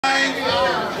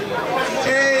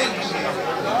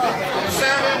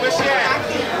Where's she at?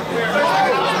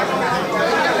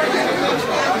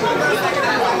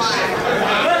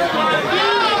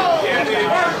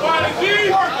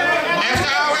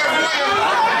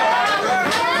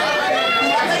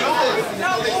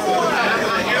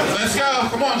 Let's go.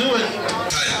 Come on, do it.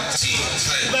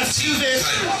 Let's use it.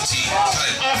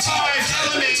 Of 5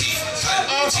 elements.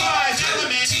 Of 5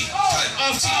 elements.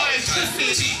 Of 5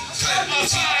 pussy. Of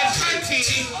 5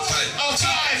 cunty. Of 5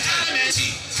 elements.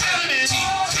 Elements.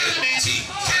 Elements.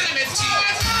 Elements.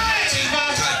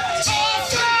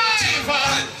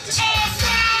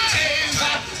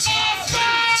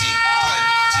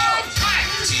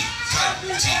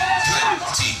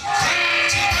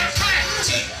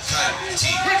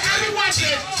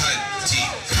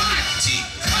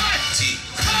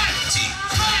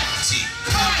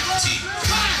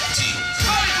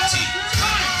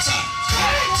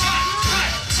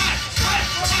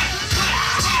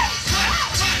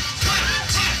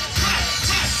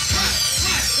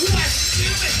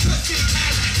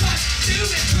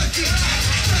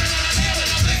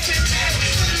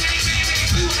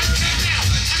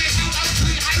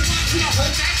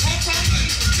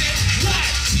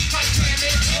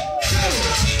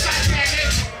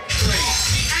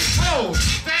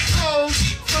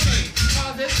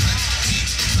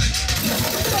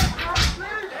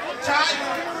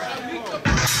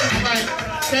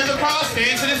 10 across,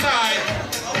 stand to the side.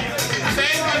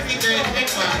 Same as we did.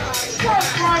 Next one.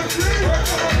 Let's go.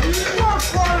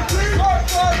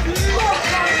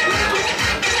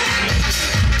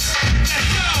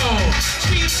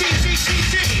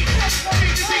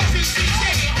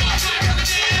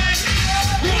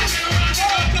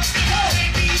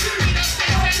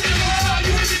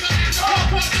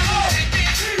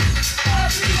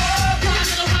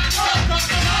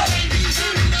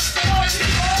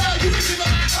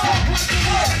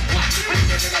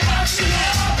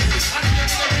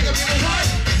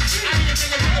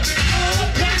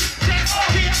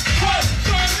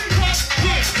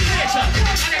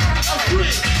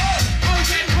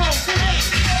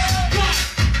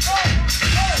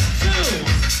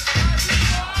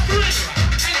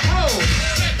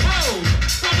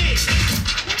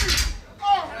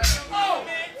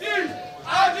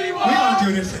 Do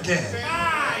this again.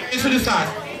 It's to the side.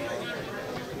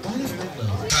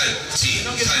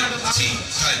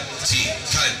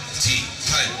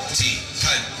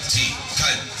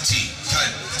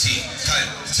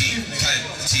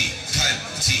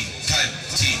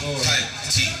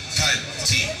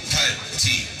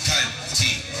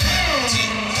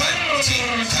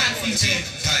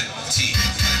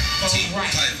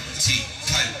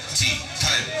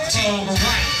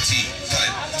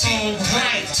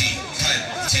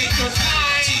 Take your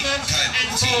time and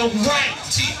go right.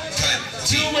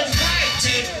 Do it right.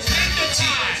 Take the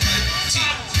time.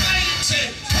 Stop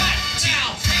painting. Cut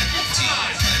down. Take the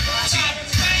time. Stop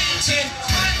painting.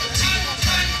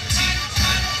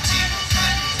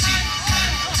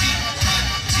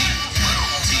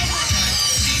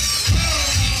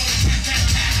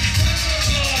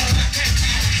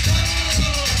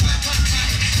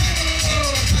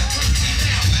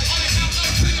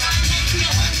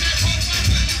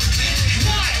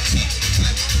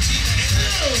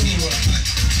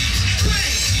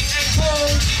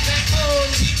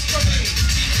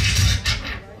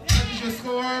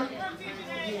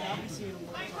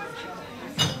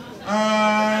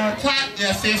 Top,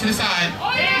 yeah, stay to the side.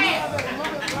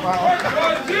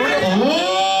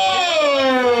 Oh!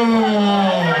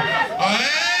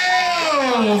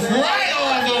 Right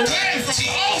all the way from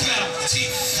over.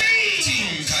 Feed.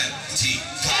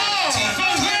 All the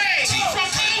way from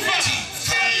over.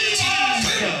 Feed.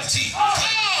 All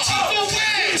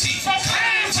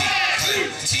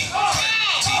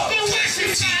the way from all the way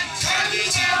from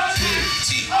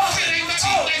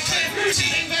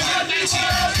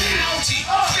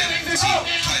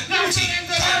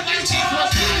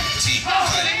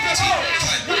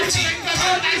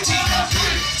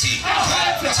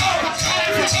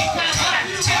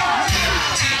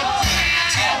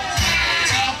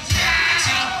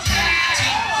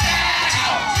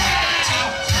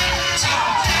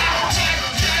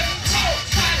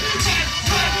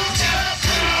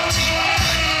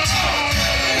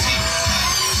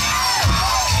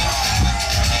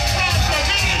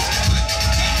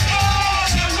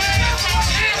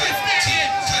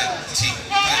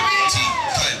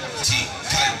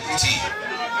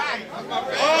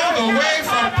all the way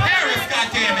from Paris,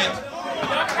 goddammit!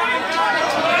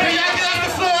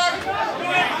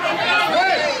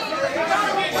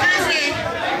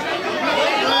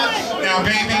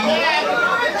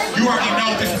 already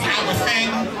know this is our thing.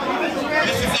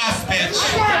 This is us, bitch.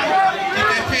 Get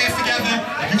that pants together.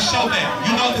 You show them.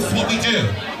 You know this is what we do.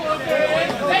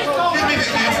 Give me this,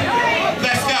 bitch.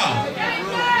 Let's go.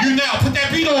 You know. Put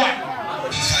that beat on.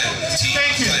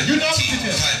 Thank you. You know what to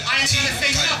do. I ain't gonna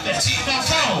say nothing. No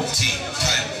phone.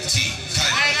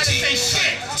 I ain't gonna say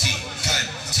shit.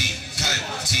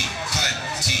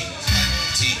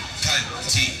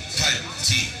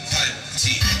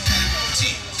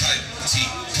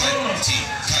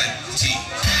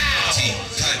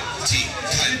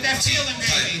 Get that feeling,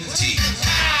 baby.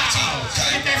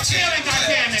 Get that feeling,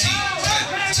 goddammit.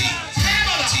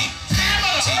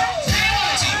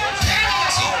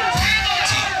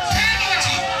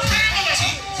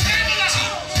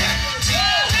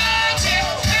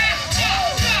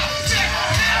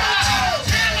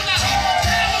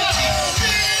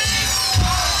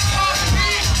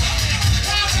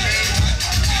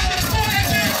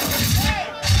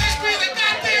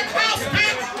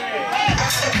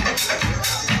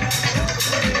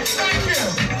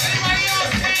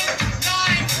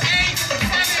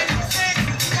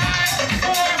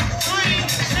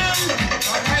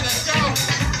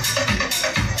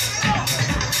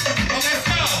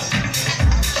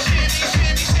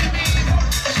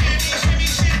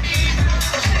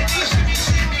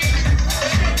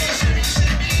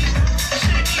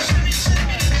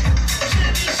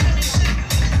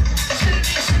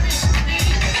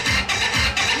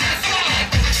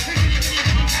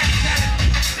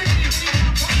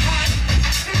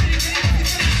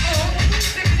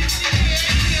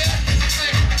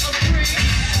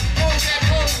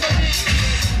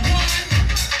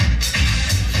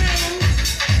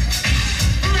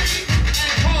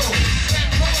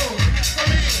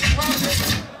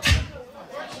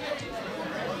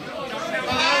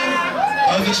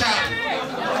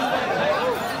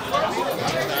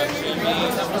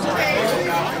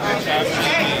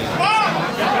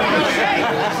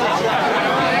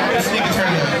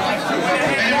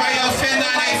 Anybody else? 10, 9,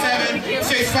 8, 7,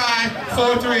 6, 5,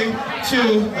 4, 3,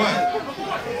 2, 1.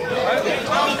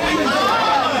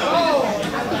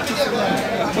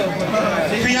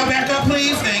 Can y'all back up,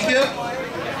 please? Thank you.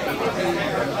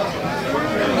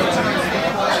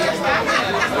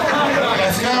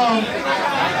 Let's go.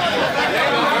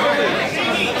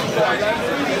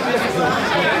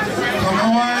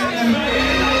 Come on.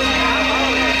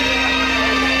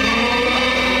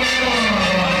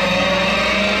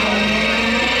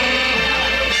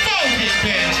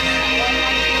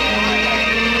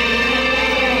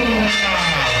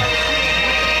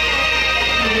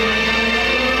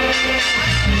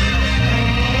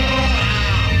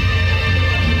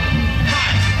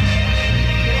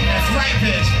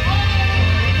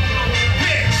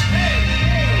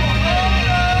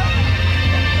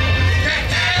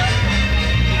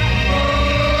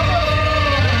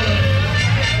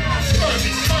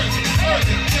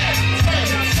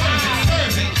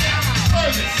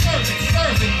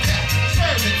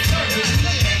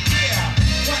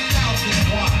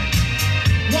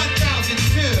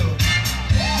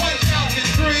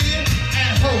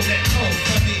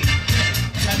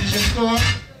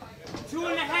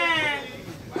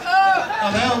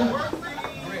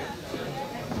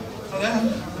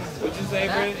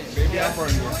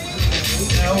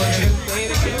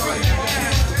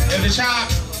 In the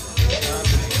chop.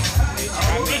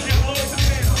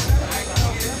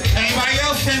 Anybody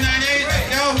else? 10, 9, 8. Let's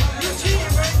go.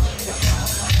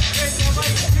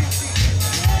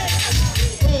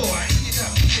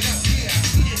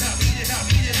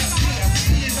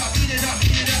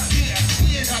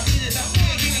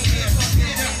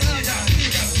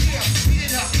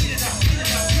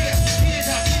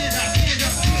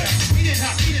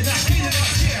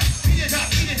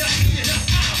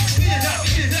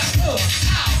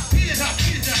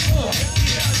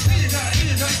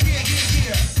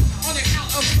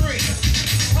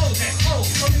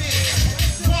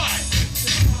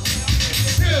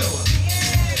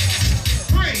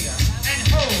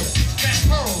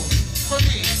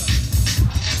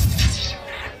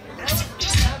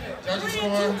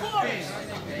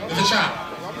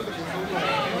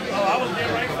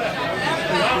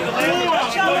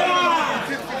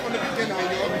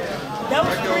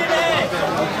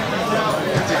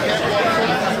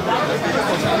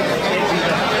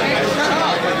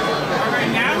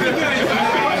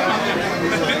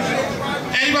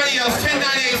 Anybody else? 10, 9,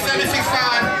 8, 7, 6,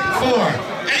 5, 4.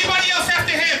 Anybody else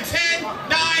after him? 10, 9,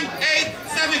 8,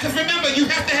 7. Because remember, you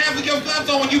have to have your gloves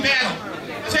on when you battle.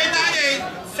 10, 9,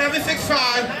 8, 7, 6,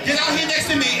 5. Get out here next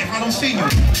to me if I don't see you.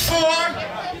 4,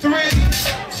 3,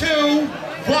 2,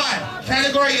 1.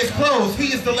 Category is closed.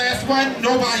 He is the last one,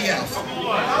 nobody else.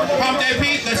 Pump that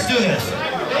beat, let's do this.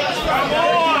 Come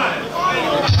on!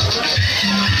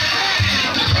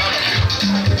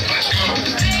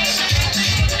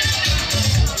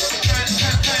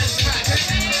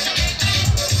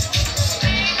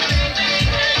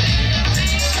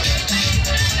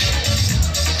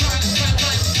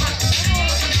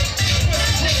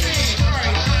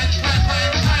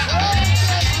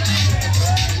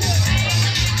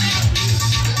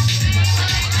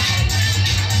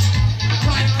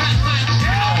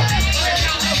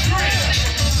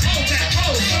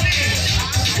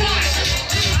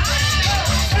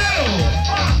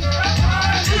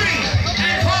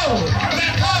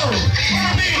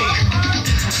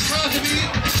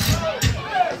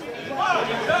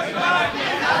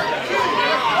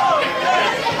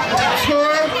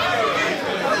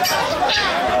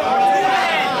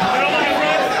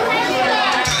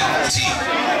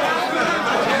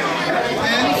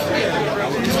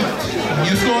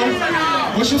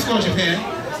 What's your score, Japan?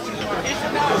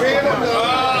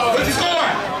 What's your score?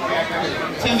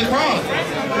 Change the cross.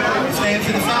 Stand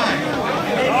to the side.